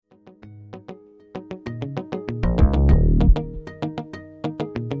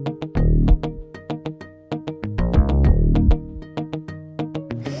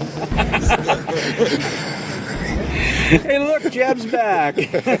Hey, look, Jeb's back.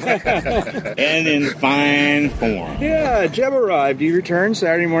 And in fine form. Yeah, Jeb arrived. He returned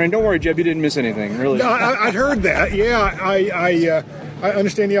Saturday morning. Don't worry, Jeb, you didn't miss anything, really. No, I'd heard that. Yeah, I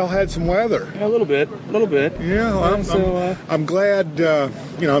understand y'all had some weather. A little bit. Yeah, well, I'm glad.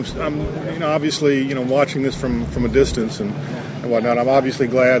 I'm obviously watching this from a distance and whatnot. I'm obviously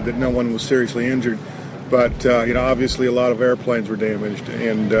glad that no one was seriously injured, but obviously a lot of airplanes were damaged,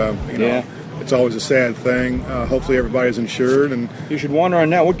 and it's always a sad thing. Hopefully everybody's insured. And you should wander on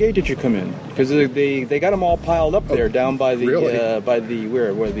now. What gate did you come in? Because they got them all piled up there down by the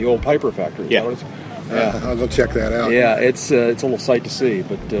where the old Piper factory. Yeah. I'll go check that out. Yeah, it's a little sight to see.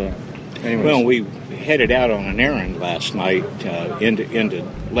 But anyways. Well, we headed out on an errand last night into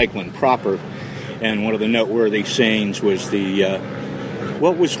Lakeland proper, and one of the noteworthy scenes was the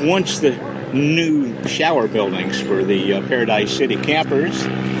what was once the new shower buildings for the Paradise City campers.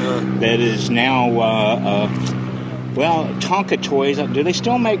 That is now, Tonka toys. Do they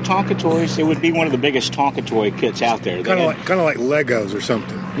still make Tonka toys? It would be one of the biggest Tonka toy kits out there. Kind of like Legos or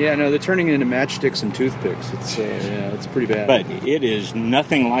something. Yeah, no, they're turning it into matchsticks and toothpicks. It's pretty bad. But it is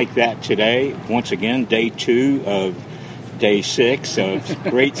nothing like that today. Once again, day 2 of day 6 of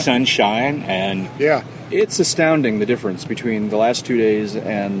great sunshine, and it's astounding the difference between the last 2 days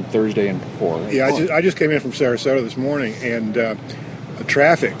and Thursday and before. Yeah, I just came in from Sarasota this morning, and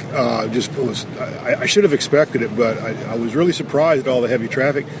traffic just was. I should have expected it, but I was really surprised at all the heavy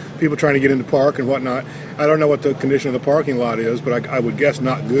traffic. People trying to get into park and whatnot. I don't know what the condition of the parking lot is, but I would guess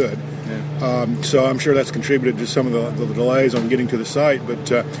not good. Yeah. So I'm sure that's contributed to some of the delays on getting to the site.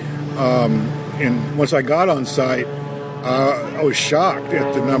 But and once I got on site, I was shocked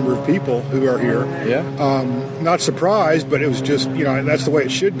at the number of people who are here. Yeah. Not surprised, but it was just, that's the way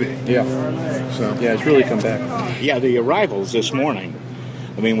it should be. Yeah. So. Yeah, it's really come back. Yeah, the arrivals this morning.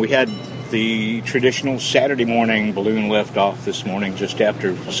 I mean, we had the traditional Saturday morning balloon lift off this morning just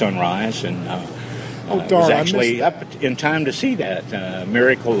after sunrise, and was actually up in time to see that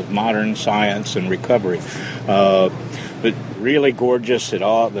miracle of modern science and recovery. But really gorgeous. They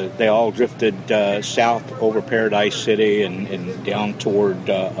all drifted south over Paradise City and down toward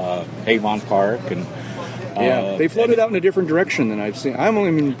Avon Park, and they floated out in a different direction than I've seen. I've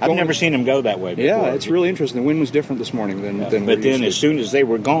never seen them go that way before. Yeah, it's really interesting. The wind was different this morning than But then as soon as they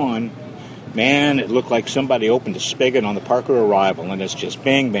were gone, man, it looked like somebody opened a spigot on the Parker arrival, and it's just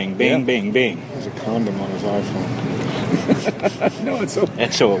bing, bing, bing, bing, bing. There's a condom on his iPhone. No, it's okay.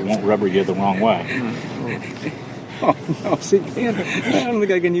 That's so it won't rubber you the wrong way. Oh, no, see, I don't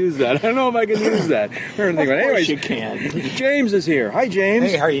think I can use that. I don't know if I can use that. Anyways, you can. James is here. Hi, James.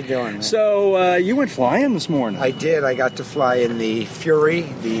 Hey, how you doing, man? So, you went flying this morning. I did. I got to fly in the Fury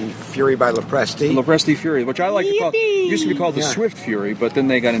by Lopresti. Lopresti Fury, which I like to call, it used to be called the Swift Fury, but then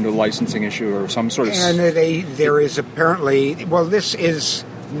they got into a licensing issue or some sort of... And there is apparently... Well, this is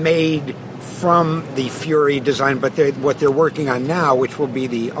made from the Fury design, but what they're working on now, which will be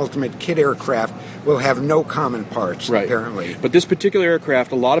the ultimate kit aircraft, will have no common parts, apparently. But this particular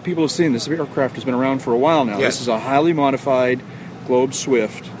aircraft, a lot of people have seen this. aircraft has been around for a while now. Yes. This is a highly modified Globe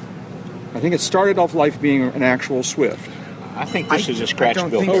Swift. I think it started off life being an actual Swift. I think this is a scratch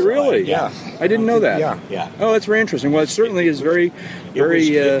build. Oh, really? Yeah. I didn't know that. Yeah. Oh, that's very interesting. Well, it certainly is very...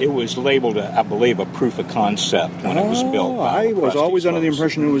 It was labeled, I believe, a proof of concept when it was built. I was always under the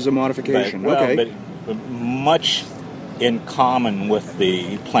impression it was a modification. But much in common with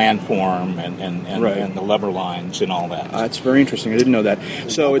the plan form and the lever lines and all that. That's very interesting. I didn't know that.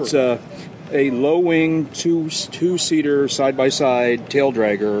 So it's a low-wing, two-seater, side-by-side tail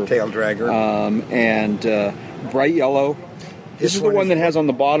dragger. And bright yellow. This is the one that has on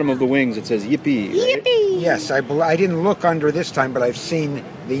the bottom of the wings, it says Yippee. Right? Yippee! Yes, I didn't look under this time, but I've seen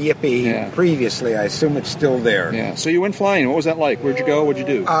the Yippee previously. I assume it's still there. Yeah. So you went flying. What was that like? Where'd you go? What'd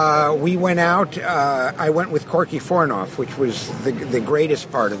you do? We went out. I went with Corky Fornoff, which was the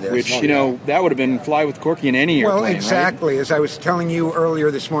greatest part of this. Which, that would have been fly with Corky in any airplane, Well, exactly. Right? As I was telling you earlier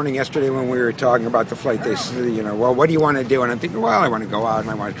this morning, yesterday, when we were talking about the flight, they said, well, what do you want to do? And I'm thinking, well, I want to go out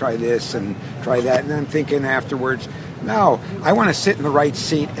and I want to try this and try that. And I'm thinking afterwards, no, I want to sit in the right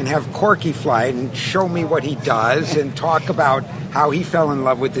seat and have Corky fly it and show me what he does and talk about how he fell in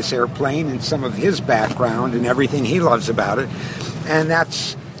love with this airplane and some of his background and everything he loves about it. And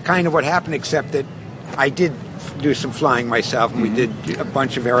that's kind of what happened, except that I did do some flying myself. And we did a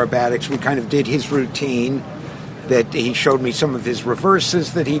bunch of aerobatics. We kind of did his routine. That he showed me some of his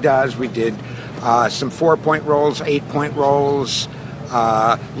reverses that he does. We did some 4-point rolls, 8-point rolls,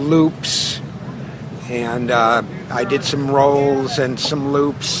 loops. And I did some rolls and some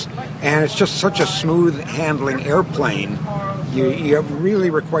loops, and it's just such a smooth handling airplane. It really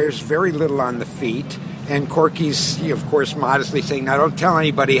requires very little on the feet. And Corky's, of course, modestly saying, "Now, don't tell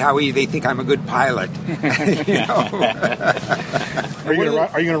anybody how they think I'm a good pilot." Are you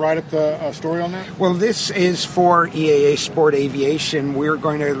going to write up the story on that? Well, this is for EAA Sport Aviation. We're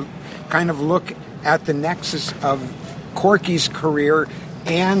going to kind of look at the nexus of Corky's career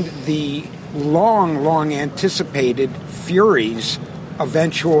and the long anticipated Fury's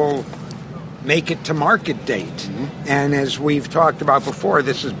eventual make-it-to-market date. Mm-hmm. And as we've talked about before,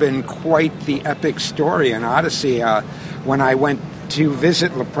 this has been quite the epic story and odyssey. When I went to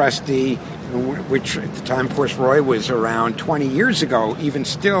visit Lopresti, which at the time, of course, Roy was around 20 years ago, even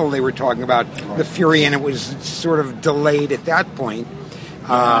still they were talking about the Fury, and it was sort of delayed at that point.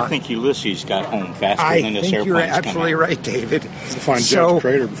 I think Ulysses got home faster than this airplane. I think you're absolutely right, David. To find Jack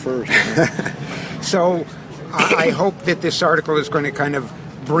Crater first. So I hope that this article is going to kind of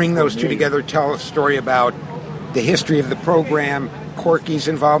bring those two together, tell a story about the history of the program, Corky's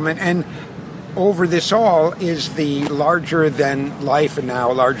involvement, and over this all is the larger-than-life and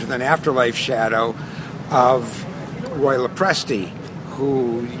now larger-than-afterlife shadow of Roy Lopresti,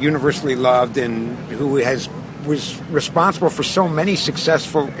 who universally loved and who was responsible for so many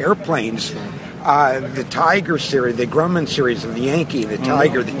successful airplanes. The Tiger series, the Grumman series of the Yankee, the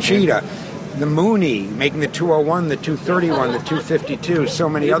Tiger, the Cheetah, the Mooney, making the 201, the 231, the 252, so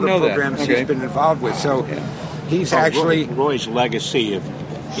many other programs he's been involved with. So he's actually... Roy's legacy of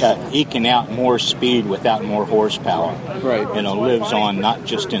eking out more speed without more horsepower, lives on not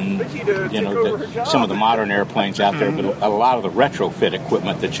just in, some of the modern airplanes out there, but a lot of the retrofit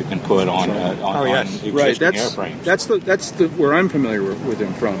equipment that you can put on existing airplanes. That's where I'm familiar with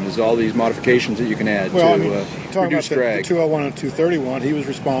him from, is all these modifications that you can add to reduce drag. The 201 and 231, he was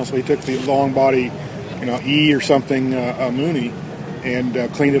responsible. He took the long body, E or something Mooney, and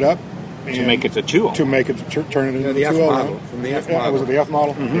cleaned it up. To make it the 201. To make it, turn it into the F 201. Model. From the F model. Was it the F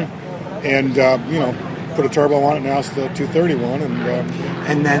model? Mm-hmm. Yeah. And, put a turbo on it. Now it's the 231.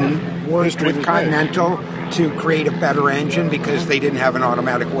 And then worked with Continental to create a better engine because they didn't have an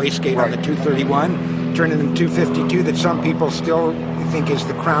automatic wastegate on the 231. Turned it into 252 that some people still think is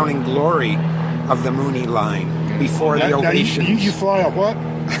the crowning glory of the Mooney line before the ovations. You fly a what?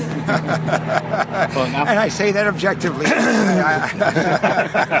 And I say that objectively. I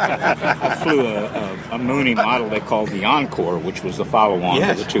flew a Mooney model they called the Encore, which was the follow-on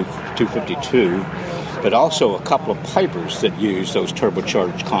to the 252, but also a couple of Pipers that used those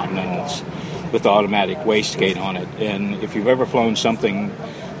turbocharged Continentals with automatic wastegate on it. And if you've ever flown something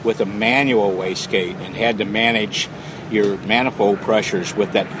with a manual wastegate and had to manage your manifold pressures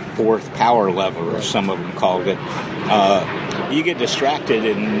with that fourth power lever, or some of them called it, you get distracted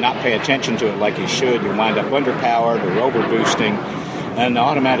and not pay attention to it like you should. You wind up underpowered or overboosting. And the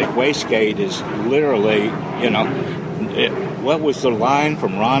automatic wastegate is literally, what was the line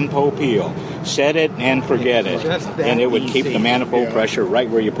from Ron Popeil? Set it and forget it. And it would keep the manifold pressure right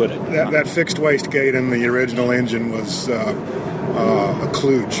where you put it. That fixed wastegate in the original engine was a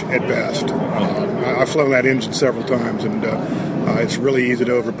kludge at best. I've flown that engine several times, and it's really easy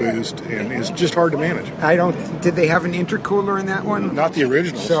to overboost, and it's just hard to manage. Did they have an intercooler in that one? Not the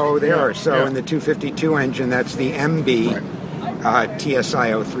original. So in the 252 engine, that's the MB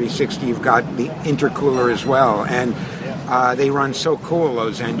TSIO 360. You've got the intercooler as well, and they run so cool,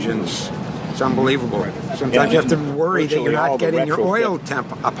 those engines. It's unbelievable. Sometimes you have to worry that you're not getting your oil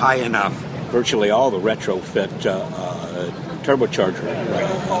temp up high enough. Virtually all the retrofit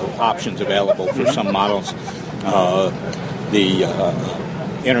turbocharger options available for some models. The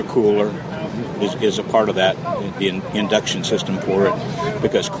intercooler is a part of that, the induction system for it,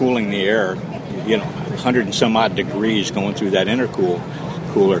 because cooling the air, 100 and some odd degrees going through that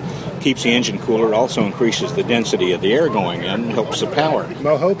intercooler keeps the engine cooler, also increases the density of the air going in, helps the power.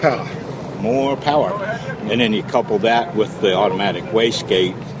 More power. And then you couple that with the automatic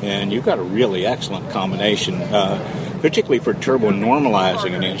wastegate, and you've got a really excellent combination, particularly for turbo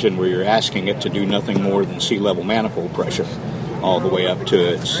normalizing an engine where you're asking it to do nothing more than sea-level manifold pressure all the way up to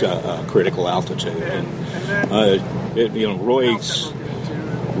its critical altitude. And Roy's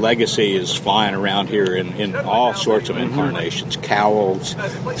legacy is flying around here in all sorts of incarnations: cowls,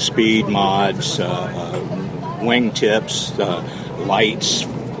 speed mods, wing tips, lights,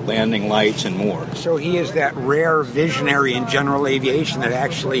 landing lights, and more. So he is that rare visionary in general aviation that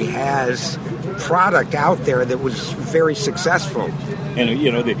actually has product out there that was very successful. And,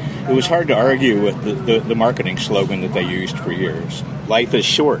 it was hard to argue with the marketing slogan that they used for years. Life is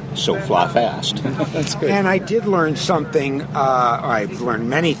short, so fly fast. That's good. And I did learn something. I've learned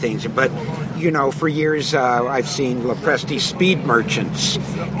many things, but, for years I've seen Lopresti Speed Merchants.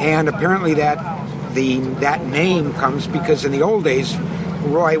 And apparently that name comes because in the old days,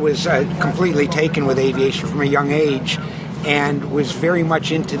 Roy was completely taken with aviation from a young age and was very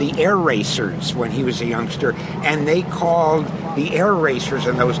much into the air racers when he was a youngster. And they called the air racers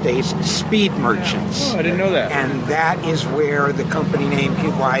in those days speed merchants. Oh, I didn't know that. And that is where the company name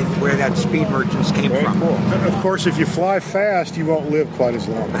came, where that speed merchants came from. Cool. Of course, if you fly fast, you won't live quite as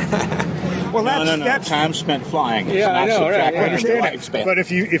long. Well, No. that's Time spent flying. Yeah, I know, right. I understand that. But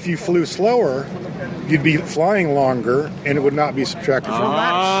if you flew slower, you'd be flying longer, and it would not be subtracted from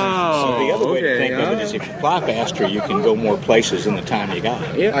that. So the other way to think of it is if you fly faster, you can go more places in the time you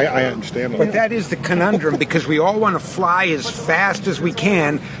got. Yeah. I understand that. But that is the conundrum, because we all want to fly as fast as we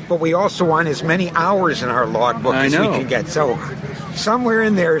can, but we also want as many hours in our logbook as we can get. So somewhere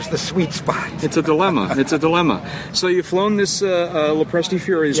in there is the sweet spot. It's a dilemma. So you've flown this Lopresti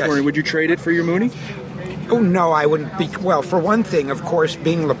Fury this morning. Would you trade it for your Mooney? Oh, no, I wouldn't be. Well, for one thing, of course,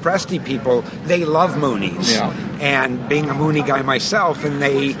 being Lopresti people, they love Moonies. Yeah. And being a Mooney guy myself, and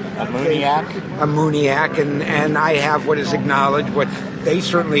A Mooniac, and I have what is acknowledged, what they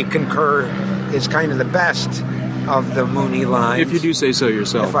certainly concur is kind of the best of the Mooney line. If you do say so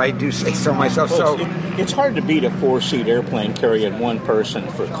yourself. If I do say so myself. Well, So it's hard to beat a 4-seat airplane carrying one person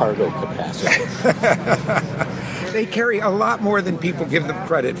for cargo capacity. they carry a lot more than people give them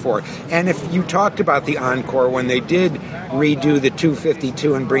credit for. And if you talked about the Encore, when they did redo the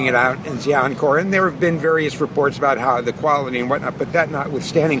 252 and bring it out as the Encore, and there have been various reports about how the quality and whatnot, but that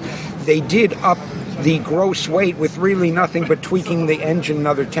notwithstanding, they did up the gross weight with really nothing but tweaking the engine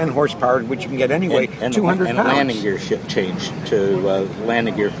another 10 horsepower, which you can get anyway, and 200 and pounds. And landing gear changed to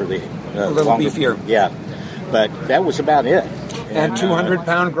landing gear for the a little longer, beefier. Yeah, but that was about it. And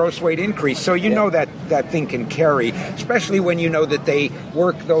 200-pound gross weight increase. So you know that thing can carry, especially when you know that they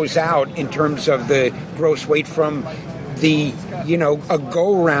work those out in terms of the gross weight from the, a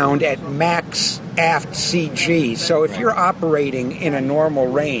go-round at max aft CG. So if you're operating in a normal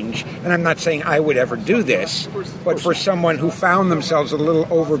range, and I'm not saying I would ever do this, but for someone who found themselves a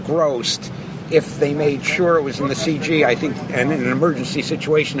little overgrossed, if they made sure it was in the CG, I think, and in an emergency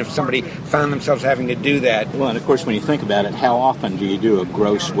situation, if somebody found themselves having to do that. Well, and of course, when you think about it, how often do you do a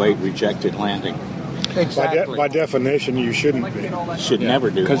gross weight rejected landing? Exactly. By definition, you shouldn't be. Should never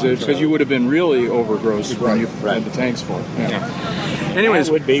do one. Because you would have been really overgrossed when you had the tanks full. Yeah. Anyways,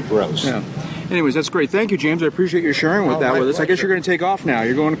 that would be gross. Yeah. Anyways, that's great. Thank you, James. I appreciate you sharing with that with us. I guess you're going to take off now.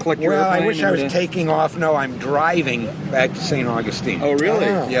 You're going to collect your airplane. Well, I wish I was taking off. No, I'm driving back to St. Augustine. Oh, really?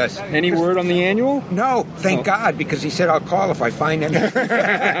 Yes. Any word on the annual? No, thank God, because he said I'll call if I find anything.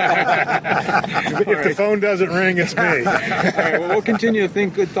 If the phone doesn't ring, it's me. All right, well, we'll continue to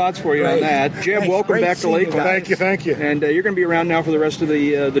think good thoughts for you on that. Jeb, welcome back to Lakeland. Thank you. And you're going to be around now for the rest of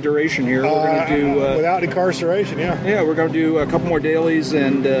the duration here. We're going to do without incarceration. Yeah, we're going to do a couple more dailies,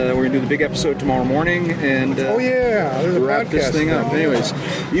 and we're going to do the big episode tomorrow morning. And there's a wrap podcast this thing up. Anyways,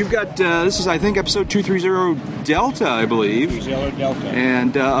 you've got this is I think episode 230 Delta, I believe, 230 Delta,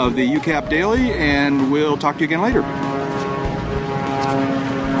 and of the UCAP Daily, and we'll talk to you again later.